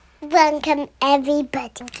Welcome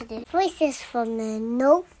everybody to the Voices from the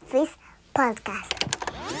Northeast podcast.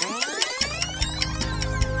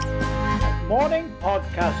 Morning,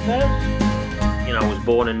 podcasters. You know, I was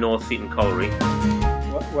born in North Seaton Colliery.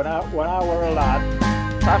 When I were a lad,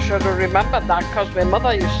 I should have remembered that because my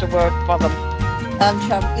mother used to work for them. I'm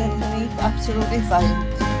champion, honey. Absolutely fine.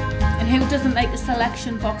 And who doesn't make the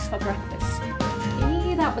selection box for breakfast?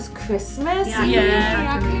 That was Christmas.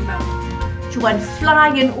 Yeah. She went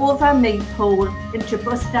flying over me, Paul, into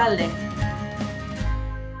Busterley.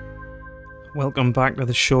 Welcome back to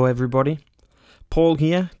the show, everybody. Paul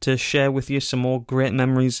here to share with you some more great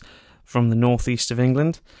memories from the northeast of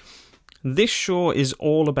England. This show is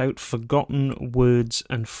all about forgotten words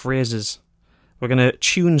and phrases. We're going to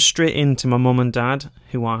tune straight into my mum and dad,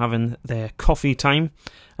 who are having their coffee time,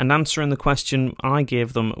 and answering the question I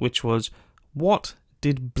gave them, which was, what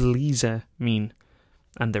did bleezer mean?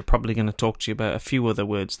 And they're probably going to talk to you about a few other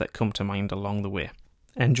words that come to mind along the way.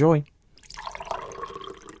 Enjoy.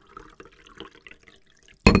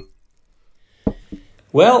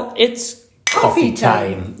 Well, it's coffee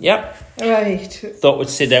time. Yep. Right. Thought we'd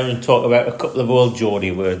sit down and talk about a couple of old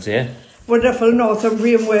Geordie words here. Wonderful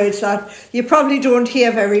Northumbrian words that you probably don't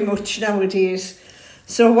hear very much nowadays.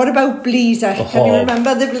 So what about bleezer? Can you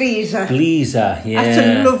remember the bleezer? Bleezer, yeah. That's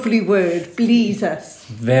a lovely word, bleezer.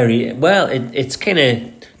 Very well. It's kind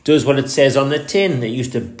of does what it says on the tin. It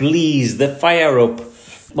used to bleeze the fire up.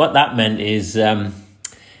 What that meant is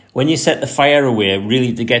when you set the fire away,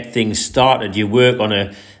 really to get things started, you work on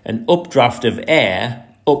an updraft of air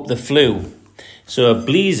up the flue. So a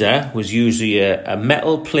bleezer was usually a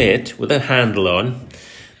metal plate with a handle on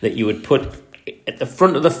that you would put at the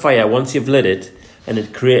front of the fire once you've lit it, and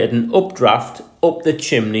it created an updraft up the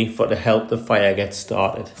chimney to help the fire get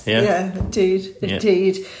started. Yeah, indeed.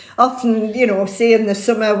 Often, say in the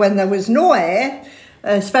summer when there was no air,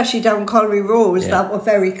 especially down Colliery Road, that were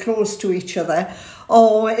very close to each other,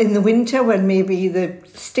 or in the winter when maybe the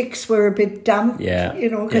sticks were a bit damp,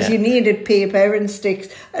 because you needed paper and sticks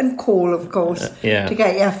and coal, of course, to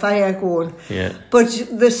get your fire going. Yeah. But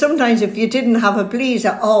sometimes if you didn't have a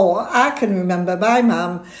bleezer, I can remember my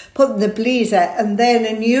mum putting the bleezer and then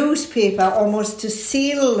a newspaper almost to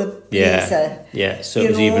seal the bleezer. Yeah, so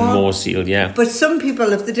it was even more sealed, yeah. But some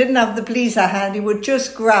people, if they didn't have the bleezer handy, would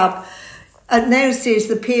just grab... And nowadays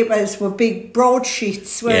the papers were big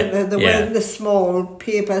broadsheets, weren't they? They weren't the small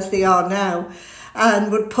papers they are now,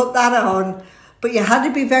 and would put that on. But you had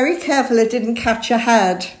to be very careful it didn't catch a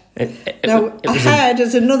hard. A hard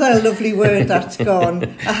is another lovely word that's gone.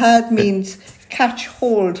 A hard means catch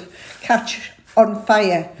hold, catch on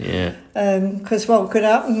fire. Yeah. Because what could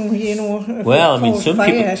happen, Well, I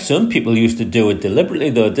mean, some people used to do it deliberately,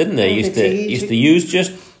 though, didn't they? Used to use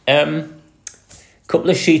just couple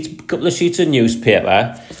of sheets of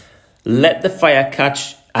newspaper, let the fire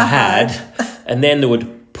catch a hard, and then they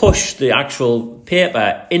would push the actual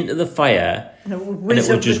paper into the fire, and it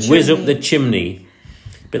would just whiz up the chimney.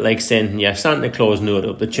 A bit like saying, Santa Claus knew it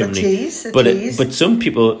up the chimney. But some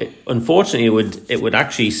people, unfortunately, it would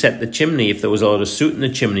actually set the chimney. If there was a lot of soot in the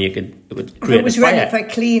chimney, it would create a fire. It was ready for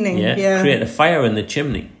cleaning. Create a fire in the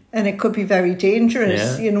chimney. And it could be very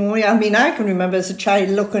dangerous, I mean, I can remember as a child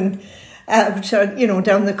looking... down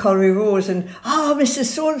the Colliery Road and, Mrs.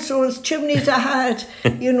 So-and-so's chimneys are hard,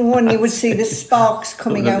 and you would see the sparks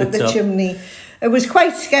coming out the chimney. It was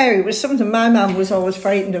quite scary. It was something my mum was always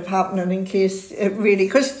frightened of happening in case it really,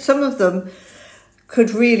 because some of them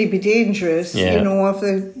could really be dangerous,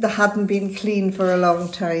 if they hadn't been clean for a long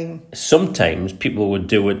time. Sometimes people would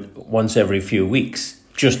do it once every few weeks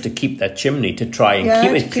just to keep that chimney, to try and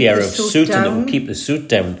keep it clear of soot and keep the soot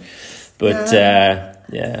down. But...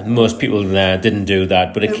 most people didn't do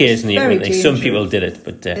that, but occasionally some people did it.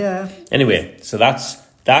 But anyway, so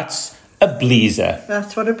that's a bleezer.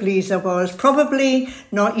 That's what a bleezer was. Probably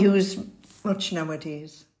not used much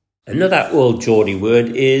nowadays. Another old Geordie word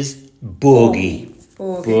is bogey.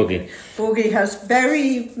 Bogey has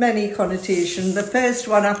very many connotations. The first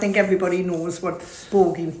one, I think everybody knows what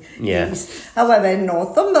bogey means. However, in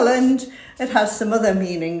Northumberland, it has some other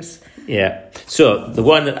meanings. Yeah. So the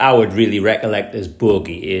one that I would really recollect as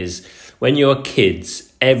bogey is when you're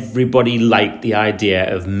kids, everybody liked the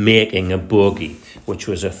idea of making a bogey, which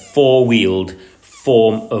was a four-wheeled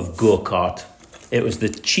form of go-kart. It was the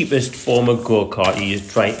cheapest form of go-kart. You just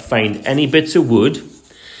try to find any bits of wood.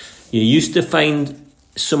 You used to find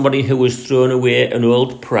somebody who was throwing away an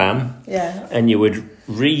old pram, and you would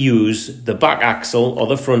reuse the back axle or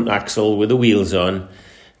the front axle with the wheels on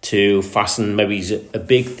to fasten maybe a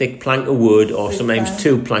big thick plank of wood, or sometimes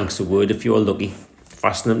two planks of wood if you're lucky.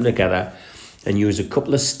 Fasten them together and use a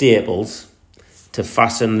couple of staples to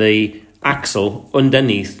fasten the axle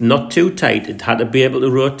underneath, not too tight. It had to be able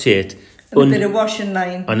to rotate. And a bit of washing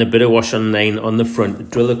line. And a bit of washing line on the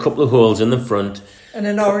front. Drill a couple of holes in the front. And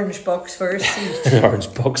an orange box for a seat. An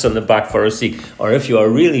orange box on the back for a seat. Or if you are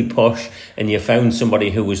really posh and you found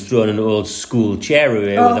somebody who was throwing an old school chair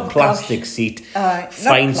away with a plastic seat. Not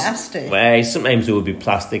plastic. Well, sometimes it would be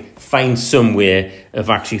plastic. Find some way of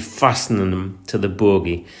actually fastening them to the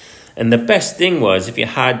bogie. And the best thing was if you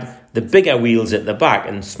had the bigger wheels at the back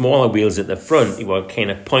and smaller wheels at the front, you were kind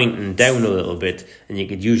of pointing down a little bit and you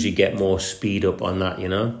could usually get more speed up on that, you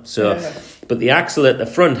know. So, but the axle at the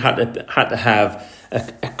front had to have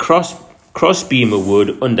a cross beam of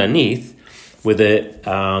wood underneath with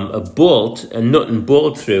a bolt, a nut and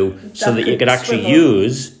bolt through, so that you could actually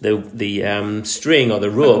use the string or the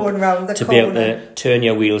rope to be able to turn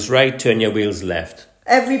your wheels right, turn your wheels left.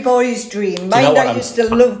 Every boy's dream. Mine, I used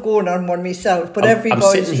to love going on one myself, but every boy's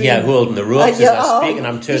dream. I'm sitting here holding the ropes as I speak, and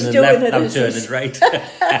I'm turning left, I'm turning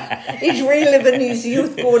right. He's reliving his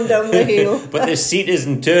youth going down the hill. But the seat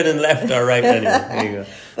isn't turning left or right anyway. There you go.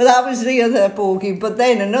 Well, that was the other bogie. But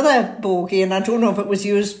then another bogie, and I don't know if it was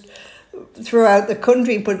used throughout the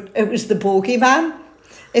country, but it was the bogie man.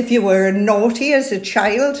 If you were naughty as a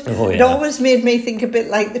child, it always made me think a bit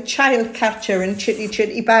like the child catcher in Chitty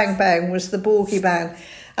Chitty Bang Bang was the bogie man.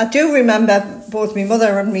 I do remember both my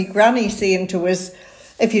mother and my granny saying to us,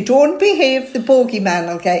 if you don't behave, the bogie man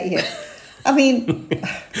will get you. I mean,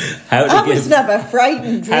 I was never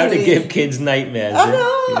frightened, really. How to give kids nightmares. I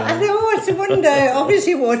know, it's a wonder.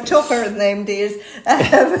 Obviously, we were tougher in them days.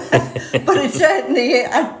 But it certainly,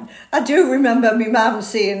 I do remember my mum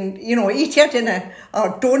saying, you know, eat your dinner,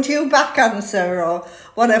 or don't you back answer, or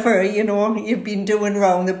whatever, you know, you've been doing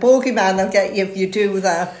wrong. The bogeyman will get you if you do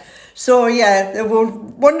that. So, yeah, there were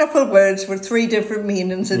wonderful words with 3 different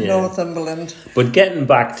meanings in Northumberland. But getting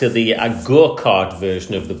back to the go-kart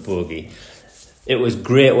version of the bogey, it was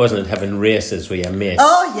great, wasn't it, having races with your mates?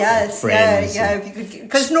 Oh, yes, yeah.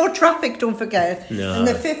 Because no traffic, don't forget. No. In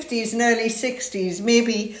the 50s and early 60s,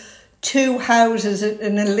 maybe 2 houses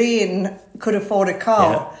in a lane could afford a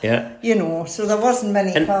car. Yeah. You know, so there wasn't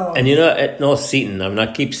many cars. And you know, at North Seaton, I mean,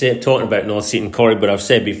 I keep talking about North Seaton Corrie, but I've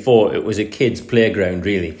said before, it was a kid's playground,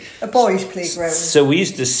 really. A boys' playground. So we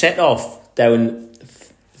used to set off down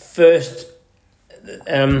first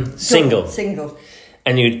single.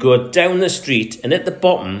 And you'd go down the street, and at the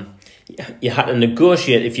bottom, you had to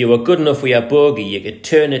negotiate. If you were good enough with your bogey, you could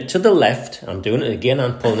turn it to the left. I'm doing it again.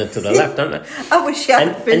 I'm pulling it to the left, aren't I? I wish I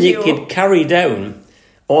had video. And you could carry down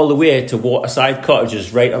all the way to Waterside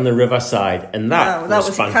Cottages, right on the riverside. And that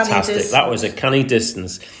was fantastic. That was a canny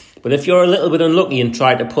distance. But if you're a little bit unlucky and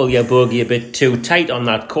tried to pull your bogey a bit too tight on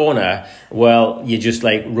that corner, well, you just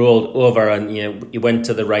like rolled over and you went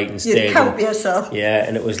to the right instead. You count yourself. Yeah,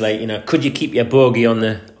 and it was like, could you keep your bogey on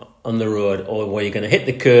the road, or were you going to hit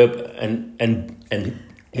the curb and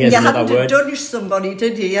here's another word. You hadn't to dunch somebody,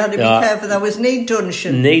 did you? You had to be careful. There was no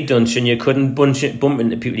dunching. No dunching. You couldn't bump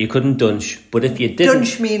into people. You couldn't dunch. But if you didn't...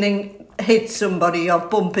 Dunch meaning hit somebody or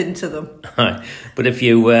bump into them. But if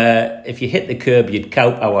you hit the curb, you'd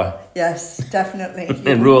kowtow. Yes, definitely.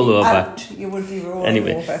 And roll over. You would be rolling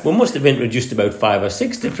over. We must have introduced about 5 or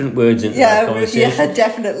 6 different words into that conversation. Yeah,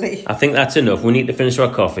 definitely. I think that's enough. We need to finish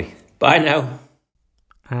our coffee. Bye now.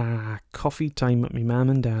 Coffee time at my mum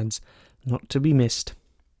and dad's, not to be missed.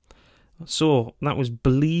 So, that was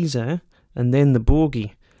bleezer, and then the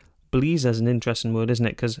bogey. Bleezer's an interesting word, isn't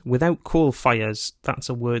it? Because without coal fires, that's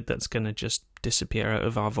a word that's going to just disappear out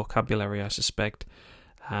of our vocabulary, I suspect.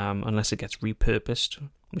 Unless it gets repurposed,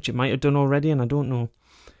 which it might have done already, and I don't know.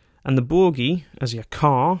 And the bogey, as your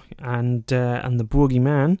car, and the bogey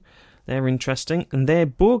man, they're interesting. And their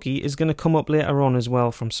bogey is going to come up later on as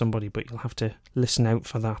well from somebody, but you'll have to listen out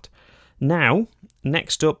for that. Now,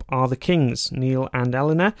 next up are the Kings, Neil and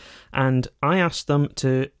Eleanor, and I asked them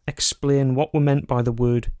to explain what were meant by the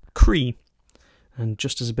word Cree. And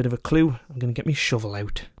just as a bit of a clue, I'm going to get my shovel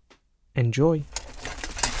out. Enjoy.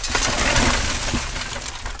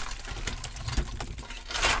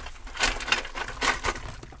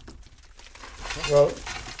 Well,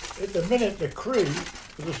 at the minute, the Cree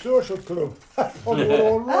is a social club.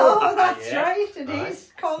 Oh, that's right. It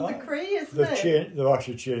is called the Cree, isn't it? They've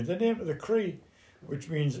actually changed the name to the Cree, which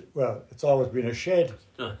means, well, it's always been a shed.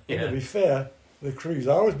 And to be fair, the Cree's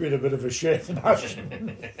always been a bit of a shed in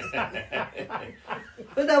action.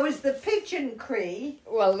 But there was the pigeon Cree.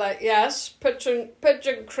 Well, yes, pigeon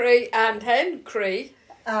Cree and hen Cree.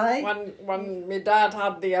 Aye. When my dad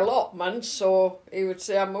had the allotment, so he would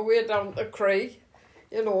say, I'm away down to Cree,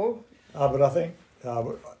 But I think,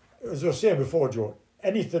 as I was saying before, Joe,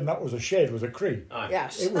 anything that was a shed was a Cree.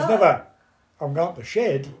 Yes. It was never I'm going to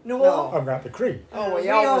shed. No. I'm going to Cree. Oh, we We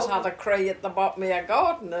always all- had a cree at the bottom of your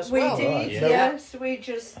garden as We well. did, Right, yeah. yes. We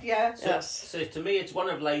just, yeah. Yes. So to me, it's one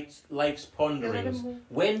of life's ponderings. Yeah.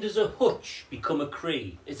 When does a hutch become a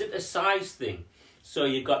cree? Is it a size thing? So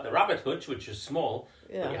you got the rabbit hutch, which was small,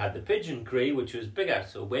 but you Yeah. had the pigeon cree, which was bigger.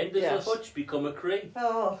 So when does Yes. a hutch become a cree?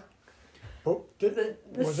 Oh, But the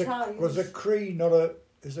was size. a Cree not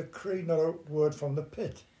a word from the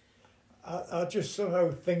pit? I just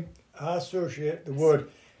somehow think I associate the word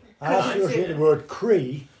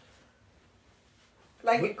Cree.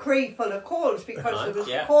 Like a cree full of coals because it was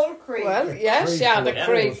Yeah. coal cree. Well, yes, you had a Yeah.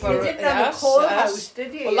 cree You for you it. didn't have a Yes, coal yes. house,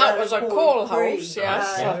 did you? Well, You that had was a coal coal cree. house,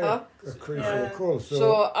 yes. Aye. Uh-huh. A Cree full Yeah. of coal.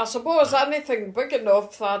 So I suppose anything big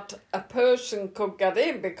enough that a person could get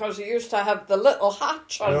in, because you used to have the little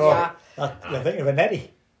hatch on No, you. you think of a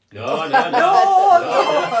netty. No. No, no.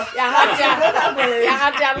 You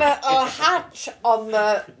had your little hatch on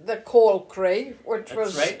the coal cree, which That's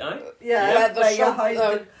was right, aye. Yeah, Where the where you shop- hide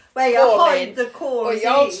the the coal in. coal. But you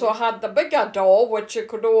also had the bigger door, which you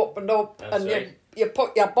could open up, That's and right. you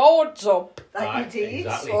put your boards up, that Aye, you did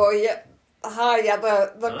exactly. so you hire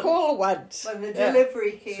the Huh? coal went. when the Yeah.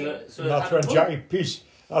 delivery came. So That's when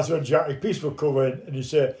Jackie Peace would come in and he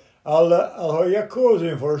said, I'll hire your coals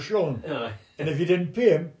in for a shilling. Aye. And if you didn't pay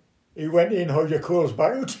him, he went in and hired your coals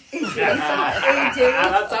back out. He did.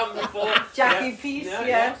 That's happened before. Jackie Yeah. Peace, Yeah,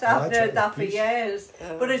 yes, yeah. I've Aye, heard that for Jackie Peace. years.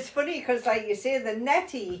 But it's funny because, like you say, the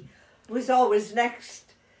netty was always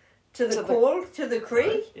next to the coal, to the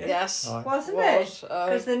cree, Yes, Aye. wasn't Was, it?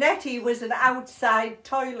 Because the netty was an outside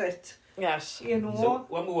toilet, yes. you know. So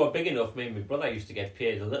when we were big enough, me and my brother used to get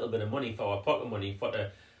paid a little bit of money for our pocket money for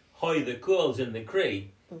to hide the coals in the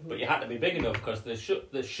cree. But you had to be big enough because the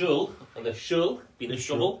shovel, being a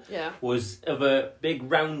shovel, Yeah. was of a big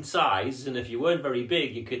round size, and if you weren't very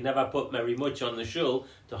big, you could never put very much on the shovel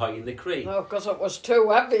to hide in the cree. No, because it was too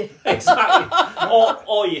heavy. Exactly.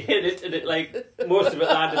 or you hit it and it most of it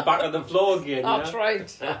landed back on the floor again. You That's know?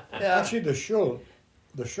 right. Yeah. Actually, the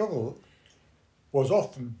shovel was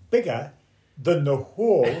often bigger than the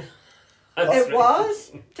hole. That's It right.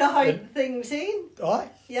 was to hide things in. Aye.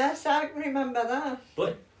 Yes, I can remember that.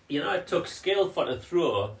 But it took skill for to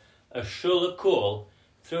throw a shovel of coal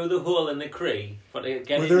through the hole in the cree for to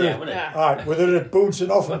get With in it- there, wouldn't it? Yeah. Aye, with it bouncing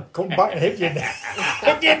off and come back and hit you in the,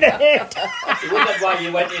 hit you in the head. You wondered why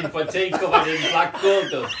you went in for tea covered in black coal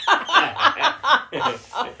dust.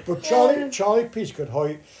 But Charlie Peace could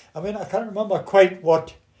hide. I mean, I can't remember quite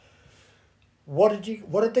what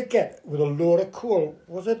did they get with a load of coal?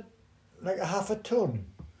 Was it like a half a ton?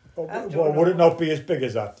 Or would it not be as big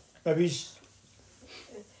as that? Maybe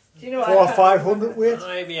Do you know, 400 or 500 weight?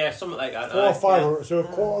 Maybe, yeah, something like that. 400 or 500, so a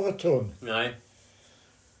quarter of a ton. Aye.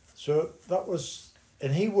 So that was,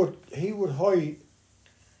 and he would hide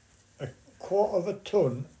a quarter of a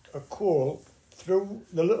ton of coal through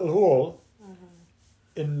the little hole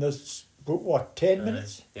in this, but what, 10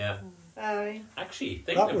 minutes? Yeah. Aye. Actually,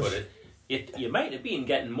 think That about was- it. You might have been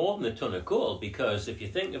getting more than a ton of coal, because if you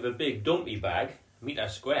think of a big dumpy bag, metre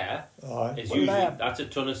square, Aye. it's Well, usually yeah. that's a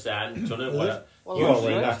ton of sand, ton of Is whatever. Well,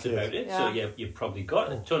 Usually well, that's yeah. about it. So Yeah. you probably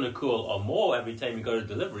got a ton of coal or more every time you got a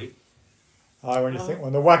delivery. Aye, when you think,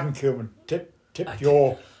 when the wagon came and tipped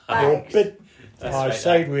your Bags. bit That's right,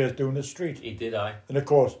 sideways down the street. He did, I. And of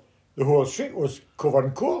course, the whole street was covered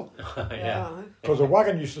in coal Yeah. because the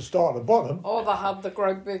wagon used to start at the bottom. Or they had the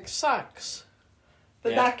great big sacks,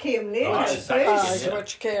 But Yeah. that came later Oh, first. exactly. Yeah.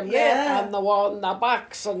 which came Yeah. later, and they were on their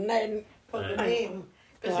backs, and then Put them in.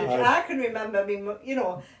 Because Yeah. I can remember,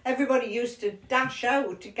 everybody used to dash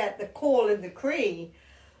out to get the coal in the cree in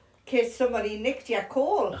case somebody nicked your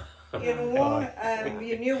coal. You know,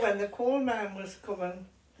 you knew when the coal man was coming.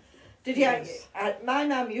 Did you? My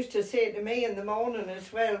mum used to say to me in the morning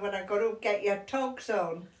as well when I got up, get your togs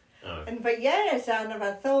on. Oh. And for years I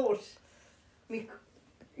never thought the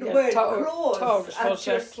yeah, word togs clothes. I was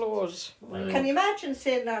their just, clothes. can you imagine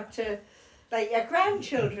saying that to like your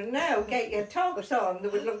grandchildren now? Get your togs on. They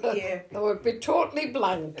would look at you. They would be totally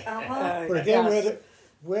blank. Uh-huh. But again, yes.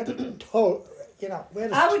 where did the toe, where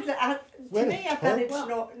does I would. To Where me, I bet it's well,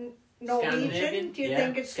 not Norwegian. Scandinavian, Do you yeah.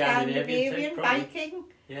 think it's Scandinavian, Scandinavian, probably. Viking?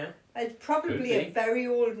 Yeah. It's probably Could a be. very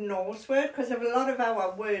old Norse word because a lot of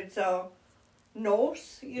our words are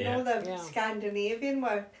Norse. You know, the Yeah. Scandinavian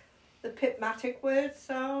were the Pitmatic words.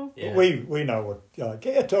 So Yeah. we know what, get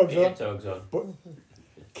your togs Get your on. togs on. But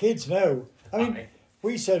kids now, I mean, Aye.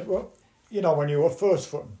 we said, well, when you were first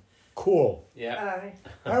footing, coal. Yeah.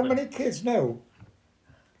 How many kids now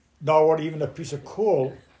know what even a piece of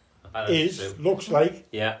coal That's is, true. looks like,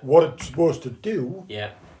 Yeah. what it's supposed to do?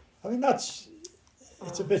 Yeah. I mean, it's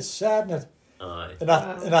a bit sad, isn't it? Aye. And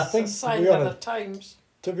I think, it's a sign of the times.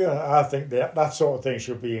 to be honest, I think that sort of thing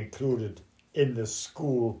should be included in the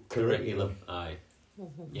school curriculum. Aye.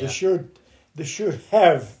 They should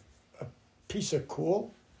have a piece of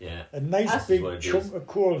coal, Yeah. a nice That's big what it chunk is. of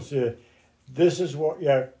coal, and say, this is what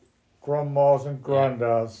your grandmas and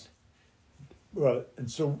granddads, well, and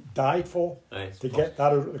so died for, Aye, it's to get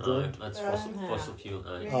that out of the Aye, ground. that's fossil fuel.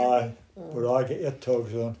 Aye. Aye, but I get your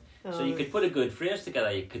tugs on. So you could put a good phrase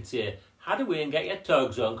together. You could say, "Head away and get your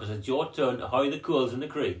tugs on, because it's your turn to hoy the coals in the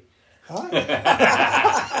creek." Aye.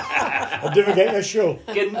 And don't forget your shoe.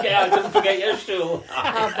 Don't forget your shoe.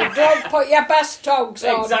 But don't put your best togs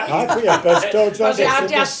on. Exactly. I put your best tugs on. Because you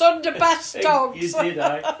had your Sunday best You togs. did,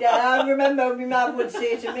 aye. Yeah, I remember my mum would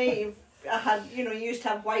say to me, I had, you used to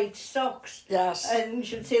have white socks. Yes. And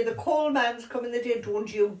she'd say, the coal man's coming the day,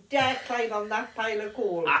 don't you dare climb on that pile of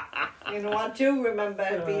coal. I do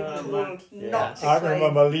remember being told not to I climb.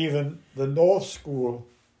 remember leaving the North School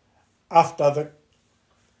after the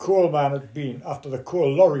coal man had been, after the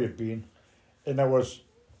coal lorry had been, and there was,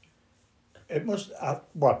 it must, a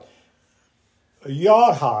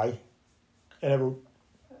yard high, and about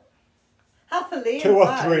Half a lane. 2 or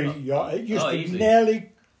wide. 3 yards. It used to easily. nearly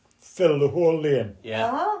fill the whole lane, Yeah.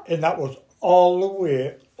 Uh-huh. and that was all the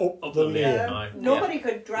way up the lane. Yeah. Aye. Nobody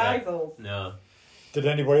could drive up. No. Did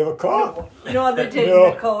anybody have a car? No, they didn't, No.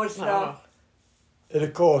 of course not. And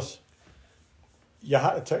of course, you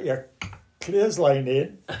had to take your clears line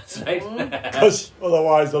in, That's right. because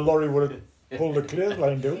otherwise the lorry would have pulled the clears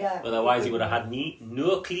line down. Yeah. Otherwise, he would have had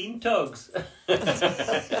no clean tugs.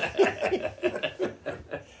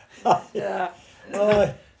 Yeah.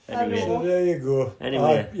 Aye. Anyway. So there you go.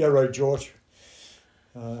 Anyway. Aye, you're right, George.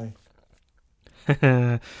 Aye.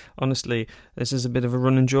 Honestly, this is a bit of a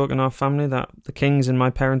running joke in our family that the Kings and my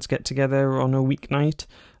parents get together on a weeknight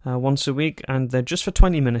once a week, and they're just for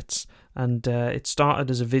 20 minutes. And it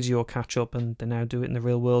started as a video catch-up, and they now do it in the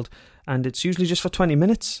real world. And it's usually just for 20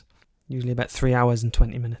 minutes. Usually about 3 hours and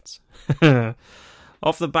 20 minutes.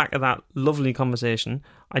 Off the back of that lovely conversation,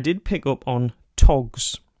 I did pick up on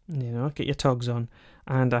togs. Get your togs on.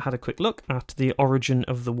 And I had a quick look at the origin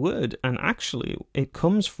of the word, and actually it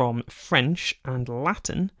comes from French and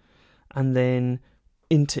Latin, and then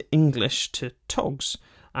into English to togs.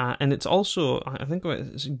 And it's also, I think,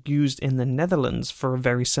 it's used in the Netherlands for a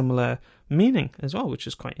very similar meaning as well, which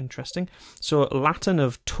is quite interesting. So Latin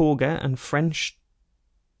of toga and French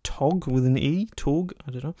tog with an E, tog,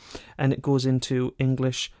 I don't know. And it goes into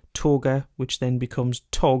English toga, which then becomes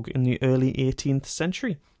tog in the early 18th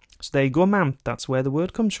century. So there you go, ma'am. That's where the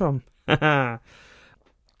word comes from.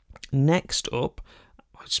 Next up,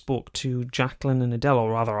 I spoke to Jacqueline and Adele,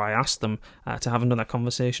 or rather I asked them to have another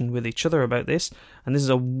conversation with each other about this. And this is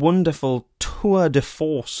a wonderful tour de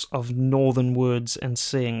force of northern words and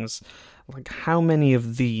sayings. Like, how many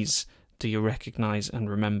of these do you recognise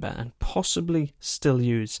and remember and possibly still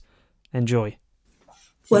use? Enjoy.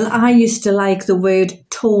 Well, I used to like the word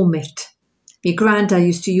tomit. My granddad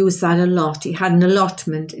used to use that a lot. He had an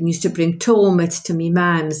allotment and used to bring tomit to me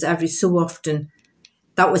mum's every so often.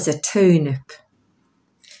 That was a turnip.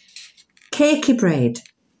 Cakey bread.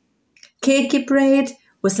 Cakey bread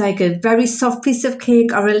was like a very soft piece of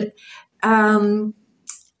cake, or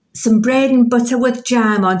some bread and butter with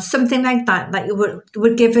jam on, something like that, that you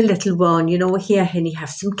would give a little one, here, honey,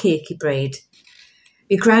 have some cakey bread.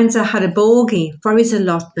 My granddad had a bogie for his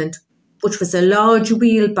allotment, which was a large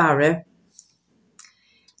wheelbarrow,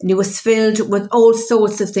 and it was filled with all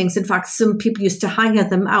sorts of things. In fact, some people used to hire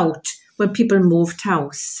them out when people moved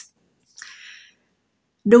house.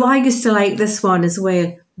 Now, I used to like this one as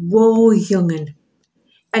well. Whoa, young'un.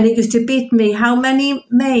 And it used to beat me how many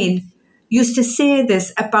men used to say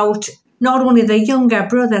this about not only their younger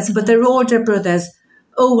brothers, but their older brothers.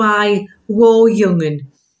 Oh, I, whoa, young'un.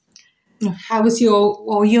 How was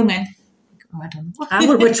your young'un? Oh, I don't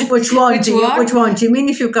know. Which one do you? Which one do you mean?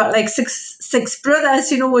 If you've got like six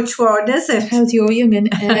brothers, which one is it? How's your young'un?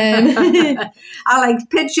 I like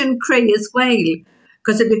pigeon cree as well,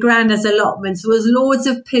 because at my granda's allotments there was loads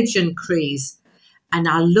of pigeon crees, and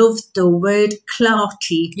I loved the word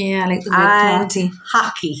clarty. Yeah, I like the word and clarty.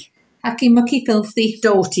 hacky, Hacky mucky filthy.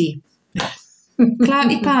 doty.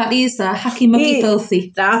 Clarty party is that hacky mucky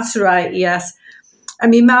filthy. That's right. Yes,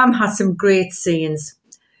 and my mum had some great sayings.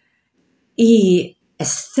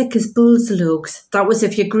 As thick as bull's lugs. That was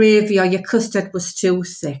if your gravy or your custard was too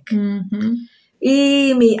thick. Mm-hmm.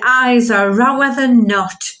 Me eyes are rower than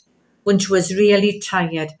not when she was really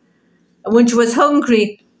tired. And when she was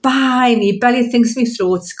hungry, me belly thinks me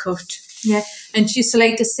throat's cut. Yeah, and she used to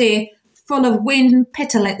like to say, full of wind and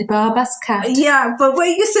pitter like the barber's cat. Yeah, but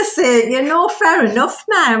we used to say, fair enough,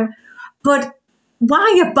 ma'am. But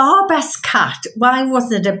why a barber's cat? Why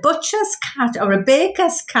wasn't it a butcher's cat or a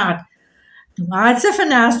baker's cat? Words of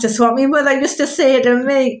an ass, just what my mother used to say to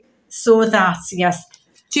me. So that's, yes.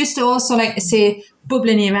 Just to also like to say,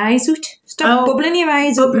 bubbling your eyes out. Stop bubbling your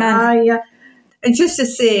eyes out, man. Yeah. And just to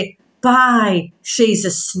say, bye, she's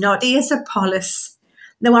as snotty as a polis.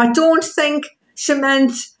 Now, I don't think she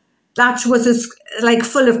meant that she was as, like,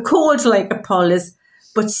 full of cold like a polis,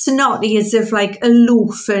 but snotty as if, like,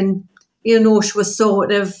 aloof and, you know, she was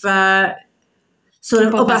sort of up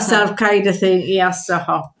herself kind of thing. Yes,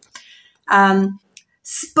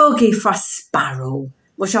 Spuggy for sparrow,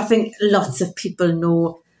 which I think lots of people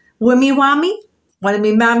know. Wimmy whammy, one of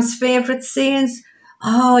my mum's favourite sayings.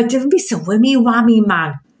 Oh, it didn't be so wimmy whammy,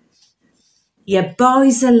 man. Your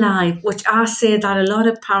boy's alive, which I say that a lot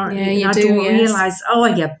apparently, and I don't realise, oh,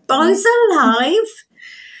 your boy's alive.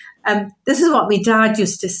 This is what my dad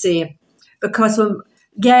used to say, because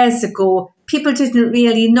years ago, people didn't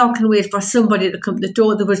really knock and wait for somebody to come to the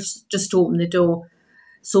door. They would just open the door.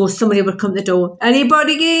 So somebody would come to the door.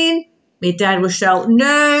 Anybody in? My dad would shout,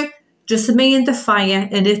 no, just me and the fire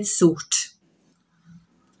in its suit.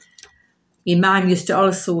 My mum used to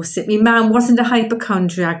also say, my mum wasn't a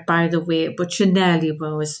hypochondriac, by the way, but she nearly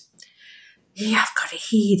was. Yeah, I've got a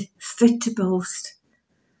head fit to boast.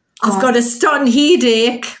 I've got a stunning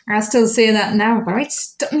headache. I still say that now, right?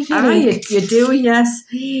 Stunning headache. You do, yes.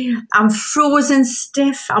 I'm frozen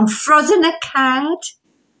stiff. I'm frozen a card.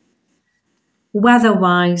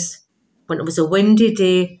 Weather-wise, when it was a windy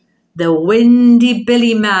day, the windy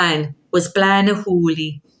Billy man was blowing a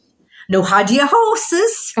hoolie. Now, had you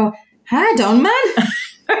horses? Oh, hold on, man.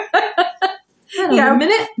 Hold on a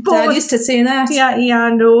minute. Dad used to say that. Yeah,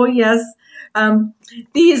 I know, yes.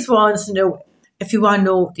 These ones, if you are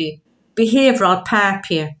naughty, behavioural pap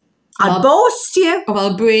you. I'll boast you. Or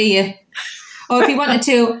I'll bray you. Or if you wanted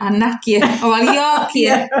to, I'll knock you. Or I'll yark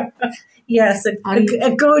you. Yes, a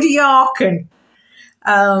good yarking.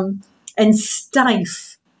 And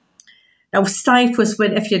stife. Now, stife was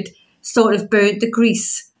when if you'd sort of burnt the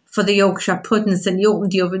grease for the Yorkshire puddings and you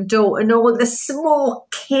opened the oven door and all the smoke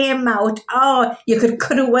came out. Oh, you could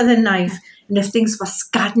cut it with a knife. And if things were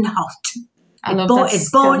scadding hot,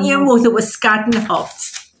 it burned your mouth. It was scadding hot.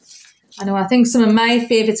 I know, I think some of my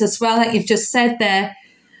favourites as well, like you've just said there.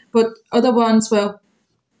 But other ones were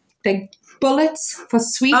the bullets for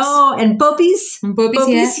sweets. Oh, and bubbies. And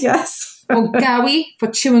bubbies, yes. Or Gowie for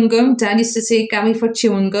chewing gum. Dad used to say Gowie for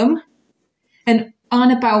chewing gum. And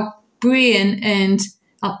on about brain and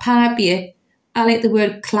I'll pap you, I like the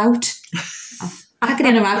word clout. I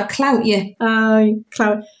can about clout you.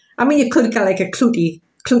 Clout. I mean, you could get like a cluty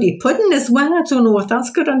pudding as well. I don't know if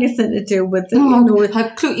that's got anything to do with it.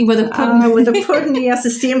 I'd cluty with a pudding. With a pudding, yes,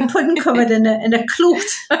 a steamed pudding covered in a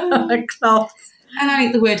clout. A cloth. And I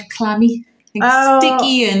like the word clammy.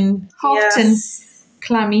 Sticky and hot and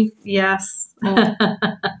clammy. Yes. And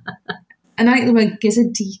I like the word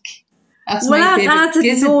gizzardeek. That's my favourite. I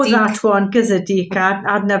didn't know that one, gizzardeek.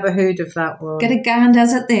 I'd never heard of that one. Get a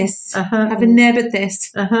ganders at this. Have a neb at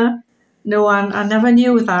this. No, I never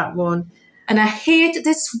knew that one. And I hate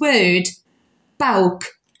this word, bowk,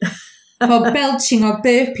 for belching or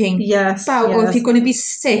burping. Yes. Bowk, or if you're going to be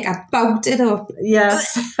sick, I bowked it up.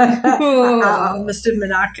 Yes. I must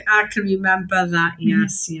admit, I can remember that.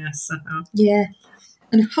 Yes. Yeah.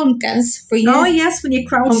 And hunkers for you. Oh, yes, when you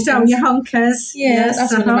crouch down, your hunkers. Yeah,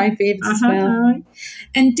 that's one of my favourites as well.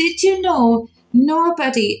 And did you know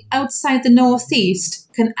nobody outside the Northeast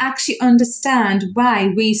can actually understand why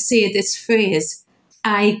we say this phrase,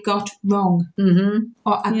 I got wrong.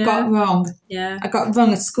 Or I got wrong. Yeah. I got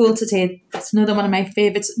wrong at school today. That's another one of my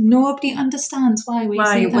favourites. Nobody understands why we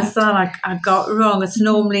say that. Why was that? I got wrong. It's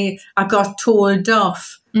normally I got told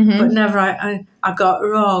off, but never I got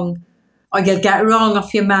wrong. Or you'll get wrong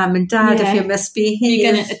off your mum and dad if you misbehave. You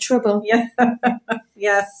get into trouble. Yeah.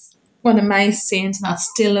 Yes. One of my sayings, and I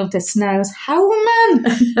still love this now, is, how, man?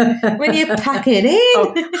 When you pack it in.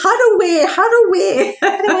 Oh, had away.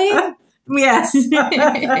 Yes.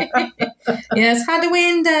 Yes, had away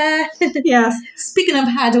and... yes. Speaking of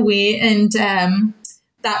had away and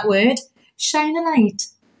that word, shine a light.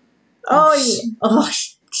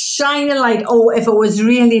 Shine a light. Oh, if it was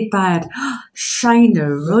really bad, shine a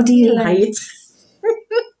ruddy light.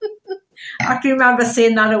 I can remember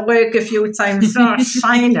saying that at work a few times. Oh,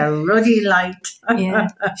 shine a ruddy light. Yeah,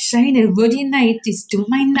 shine a ruddy light is doing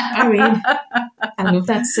my nappering. I love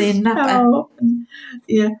that saying, napper. Oh,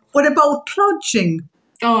 yeah. What about plodging?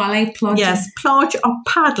 Oh, I like plodging. Yes, plodge or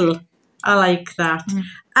paddle. I like that.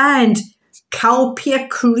 And Cowpea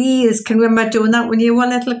creels. Can you remember doing that when you were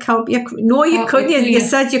little? Cowpea creels? No, you couldn't. You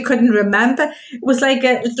said you couldn't remember. It was like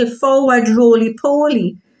a little forward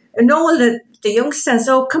roly-poly. And all the youngsters,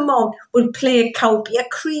 oh, come on, we'll play Cowpea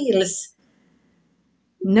creels.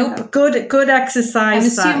 Nope. Good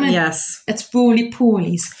exercise. I'm assuming yes. It's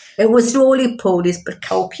roly-polies. It was roly-polies, but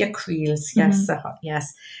Cowpea creels. Yes,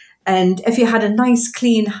 yes. And if you had a nice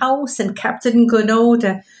clean house and kept it in good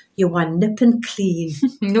order, you were nip and clean.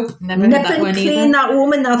 Nope, never heard that one clean, either. that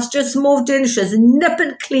woman that's just moved in, she's nip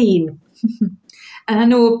and clean. And I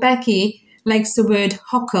know Becky likes the word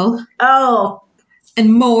hockle. Oh.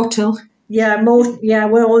 And mortal. Yeah,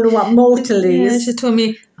 we all know what mortal is. Yeah, she told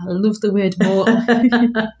me, I love the word mortal.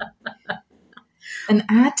 And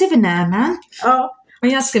I don't know, man. Oh. What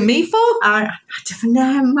are you asking me for? I don't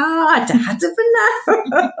know, ma. I don't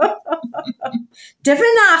know.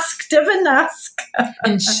 Divin ask.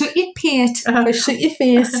 And shut your pate, or shut your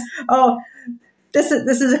face. Oh, this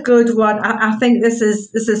is a good one. I think this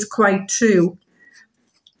is quite true.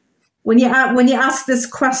 When you ask this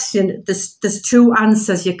question, there's two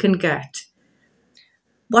answers you can get.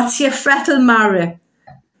 What's your frettle, Mara?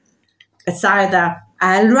 It's either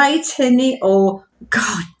all right, honey, or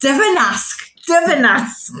God, divin ask. Or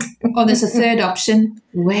there's a third option.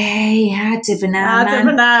 Way, divin ask.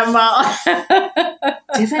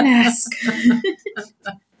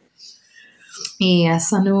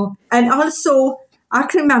 Yes, I know. And also, I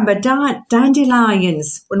can remember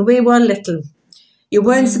dandelions when we were little. You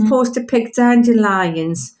weren't supposed to pick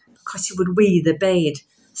dandelions because you would weed the bed.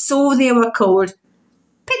 So they were called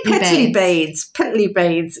piddly beads.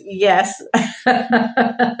 Yes.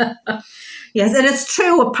 Yes, and it's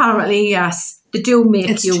true, apparently, yes. They do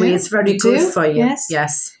make you weed. It's very good for you.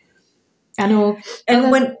 Yes. I know. And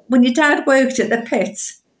when your dad worked at the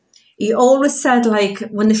pits, he always said, like,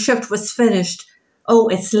 when the shift was finished, oh,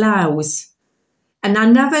 it's louse. And I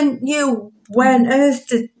never knew where on earth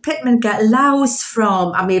did pitmen get louse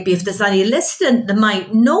from. Or maybe if there's any listening, they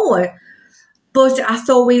might know it. But I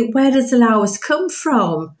thought, wait, where does the louse come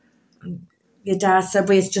from? Your dad said,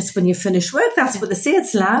 well, it's just when you finish work, that's what they say,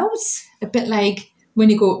 it's louse. A bit like when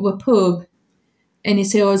you go to a pub and you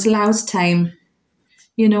say, oh, it's louse time.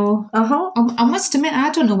 You know, I must admit,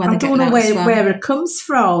 I don't know where they get louse from. Where it comes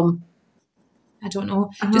from. I don't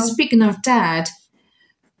know. Just speaking of Dad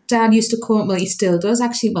used to call, well, he still does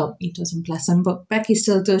actually. Well, he doesn't, bless him, but Becky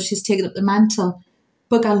still does. She's taken up the mantle.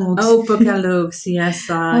 Bugalogs. Oh, bugalogs, yes.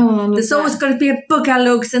 There's always got to be a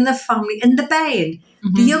bugalogs in the family. In the Bain,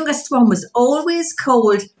 the youngest one was always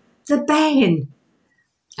called the Bain.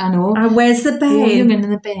 I know. And where's the Bain? Young in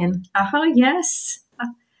the Bain. Yes.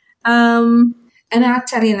 And I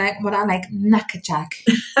tell you, like, what I like, knackerjack.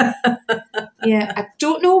 Yeah, I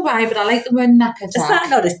don't know why, but I like the word knackerjack. Is that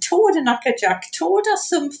not a toad, a knackerjack toad or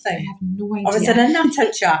something? I have no idea. Or is it a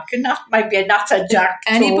natterjack? That might be a natterjack toad.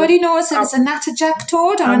 Anybody knows if it's a natterjack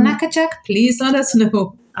toad or a knackerjack? Please let us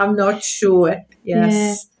know. I'm not sure.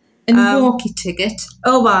 Yes. Yeah. And walkie ticket.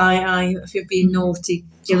 Oh, aye. If you've been naughty,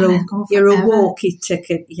 you're a walkie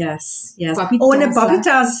ticket. Yes. Bobby and a Bobby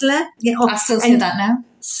Dazzler. Yeah. I still say that now.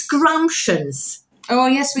 Scrumptions. Oh,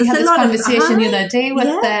 yes, we had this conversation the other day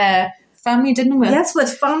with their family, didn't we? Yes,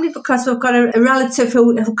 with family, because we've got a relative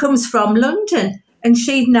who comes from London and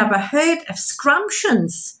she'd never heard of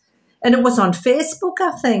scrumptions. And it was on Facebook,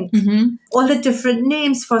 I think. All the different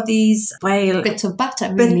names for these, bits of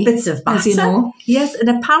batter, really. Bits of batter. As you know. Yes, and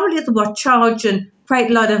apparently they were charging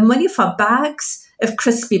quite a lot of money for bags of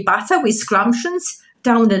crispy batter with scrumptions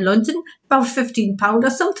down in London, about £15 or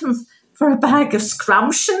something for a bag of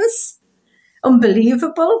scrumptions.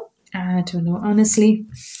 Unbelievable. I don't know, honestly.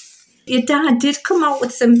 Your dad did come out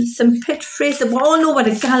with some pit phrases. We all know what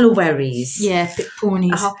a Galloway is. Yeah, pit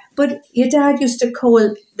ponies. But your dad used to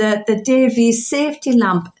call the Davies safety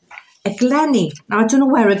lamp a Glennie. Now, I don't know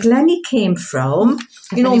where a Glennie came from.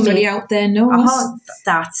 Anybody out there knows.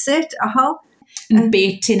 That's it. And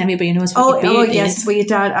bait tin, everybody knows what your bait is. Yes, well, your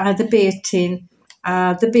dad had the bait tin,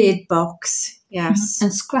 the bait box, yes.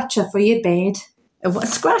 And scratcher for your bed. What, a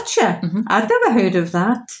scratcher? I'd never heard of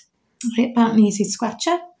that. Right, that an easy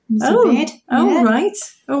scratcher. Right. Oh,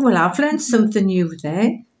 well, I've learned something new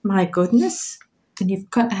there. My goodness. And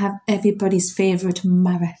you've got to have everybody's favourite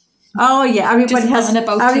Mara. Oh, yeah, everybody has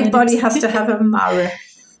to have a Mara.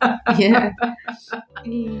 Yeah.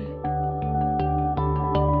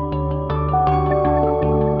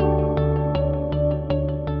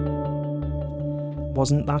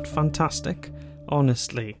 Wasn't that fantastic?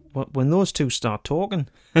 Honestly, when those two start talking,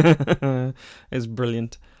 it's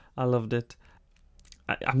brilliant. I loved it.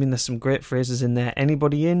 I mean, there's some great phrases in there.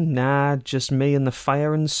 Anybody in? Nah, just me and the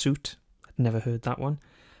fire and suit. I'd never heard that one.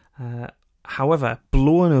 However,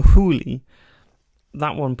 blowing a hoolie,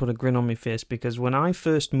 that one put a grin on my face, because when I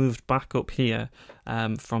first moved back up here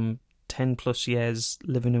from 10 plus years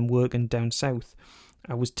living and working down south,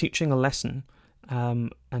 I was teaching a lesson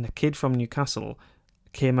and a kid from Newcastle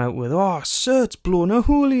came out with, "Oh, sir, it's blowing a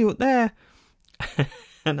hoolie out there."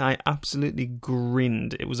 And I absolutely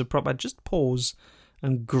grinned. It was a proper just pause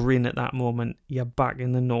and grin at that moment. You're back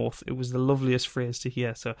in the north. It was the loveliest phrase to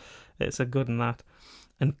hear, so it's a good one, that.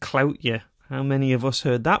 And clout you. How many of us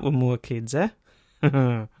heard that when we were kids, eh?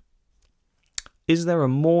 Is there a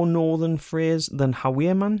more northern phrase than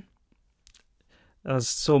 "Hawaii man"? There's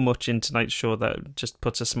so much in tonight's show that just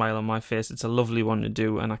puts a smile on my face. It's a lovely one to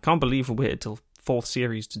do, and I can't believe we waited till 4th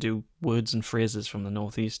series to do words and phrases from the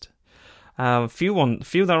northeast. A few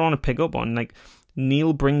that I want to pick up on, like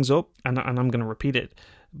Neil brings up, and I'm going to repeat it,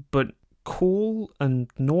 but coal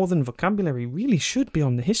and northern vocabulary really should be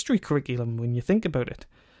on the history curriculum when you think about it.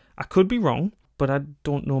 I could be wrong, but I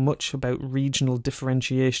don't know much about regional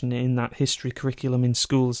differentiation in that history curriculum in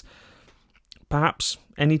schools. Perhaps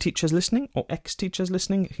any teachers listening, or ex-teachers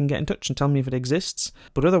listening, can get in touch and tell me if it exists.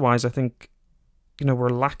 But otherwise, I think, we're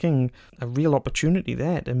lacking a real opportunity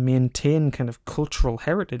there to maintain kind of cultural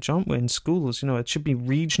heritage, aren't we, in schools? It should be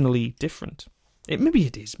regionally different. Maybe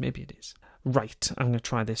it is. Right, I'm going to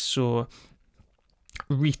try this. So,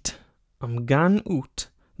 Reet, I'm gan oot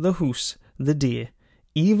the hoose the day,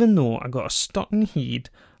 even though I got a stottin'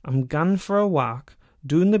 heed, I'm gan for a walk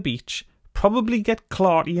down the beach, probably get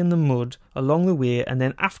clarty in the mud along the way, and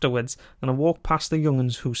then afterwards, I'm going to walk past the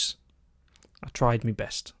young'un's hoose. I tried my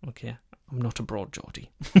best, okay? I'm not a broad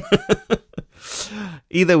Geordie.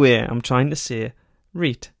 Either way, I'm trying to say,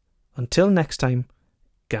 Reet, until next time,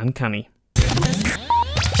 gan canny.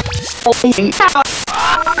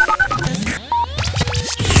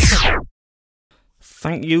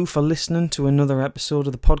 Thank you for listening to another episode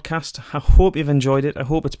of the podcast. I hope you've enjoyed it. I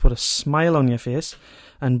hope it's put a smile on your face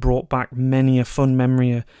and brought back many a fun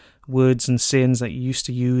memory of words and sayings that you used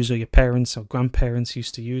to use, or your parents or grandparents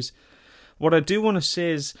used to use. What I do want to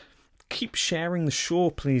say is, keep sharing the show,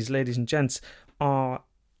 please, ladies and gents. Our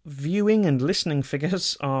viewing and listening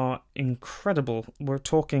figures are incredible. We're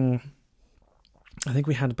talking, I think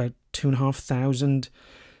we had about 2,500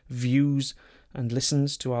 views and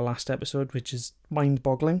listens to our last episode, which is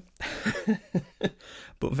mind-boggling,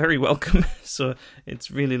 but very welcome. So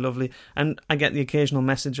it's really lovely. And I get the occasional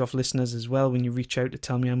message off listeners as well when you reach out to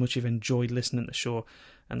tell me how much you've enjoyed listening to the show,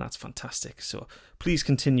 and that's fantastic. So please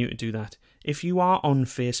continue to do that. If you are on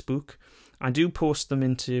Facebook, I do post them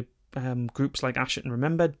into groups like Asherton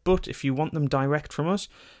Remembered, but if you want them direct from us,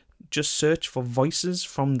 just search for Voices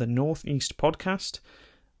from the Northeast Podcast.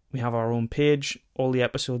 We have our own page. All the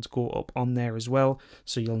episodes go up on there as well,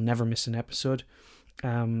 so you'll never miss an episode.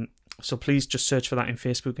 So please just search for that in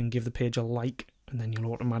Facebook and give the page a like, and then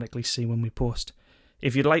you'll automatically see when we post.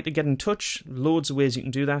 If you'd like to get in touch, loads of ways you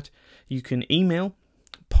can do that. You can email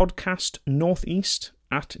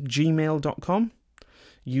podcastnortheast@gmail.com.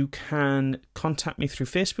 You can contact me through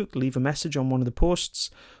Facebook, leave a message on one of the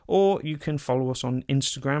posts, or you can follow us on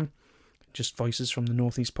Instagram, just Voices from the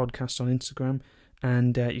Northeast Podcast on Instagram,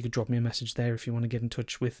 and you could drop me a message there if you want to get in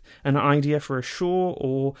touch with an idea for a show,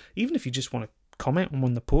 or even if you just want to comment on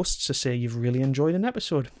one of the posts to say you've really enjoyed an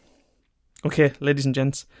episode. Okay, ladies and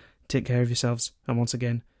gents, take care of yourselves, and once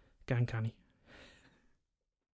again, gan canny.